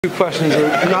Two questions or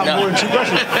not more than two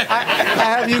questions. I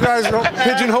have you guys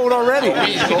pigeonholed already.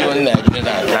 Doing that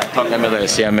talk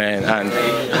MLS, yeah, man. And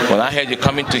when I heard you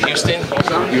coming to Houston,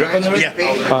 you remember? Yeah.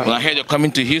 When I heard you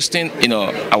coming to Houston,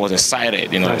 I was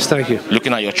excited. Nice, thank you.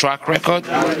 Looking at your track record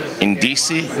in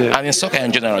DC and in soccer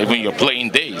in general, even your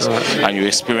playing days and your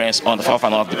experience on the off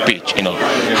and off the pitch.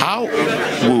 How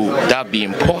will that be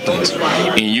important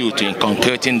in you to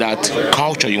inculcating that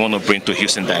culture you want to bring to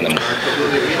Houston Dynamo?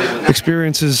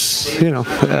 Experiences, is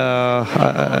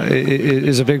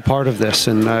a big part of this,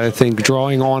 and I think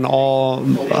drawing on all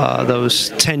those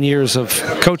 10 years of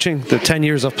coaching, the 10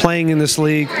 years of playing in this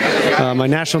league, my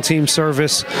national team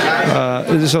service,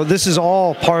 so this is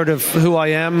all part of who I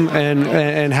am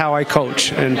and how I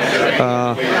coach, and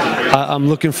I'm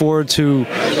looking forward to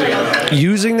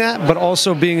using that, but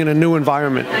also being in a new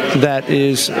environment that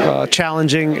is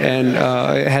challenging and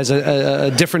has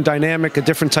a different dynamic, a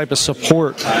different type of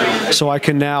support, so I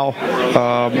can now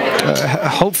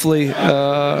hopefully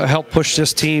help push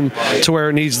this team to where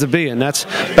it needs to be, and that's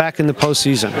back in the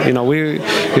postseason.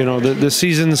 The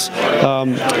seasons,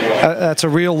 that's a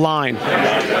real line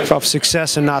of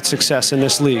success and not success in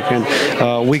this league,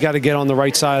 and we got to get on the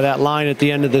right side of that line at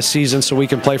the end of this season so we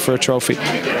can play for a trophy.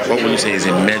 What would you say is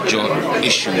a major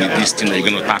issue with this team that you're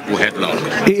going to tackle headlong?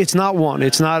 It's not one.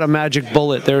 It's not a magic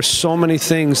bullet. There are so many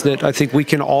things that I think we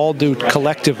can all do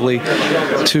collectively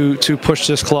to push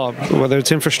this club, whether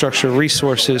it's infrastructure,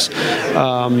 resources,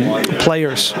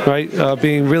 players, right?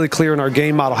 Being really clear in our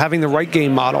game model, having the right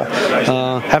game model,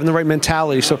 having the right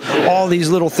mentality. So all these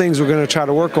little things we're going to try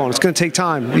to work on. It's going to take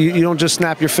time. You don't just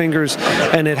snap your fingers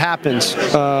and it happens.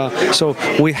 So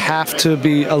we have to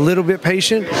be a little bit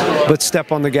patient, but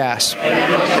step on the gas. All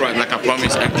right, like I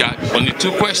promised, I got only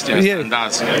two questions, and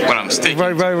that's what I'm sticking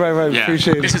to. Right. Yeah.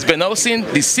 Appreciate it. This is Ben Olsen,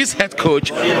 the 6th head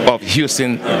coach of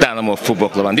Houston Dynamo Football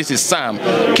Club, and this is Sam.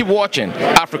 Keep watching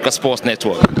Africa Sports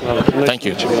Network. Thank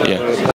you. Yeah.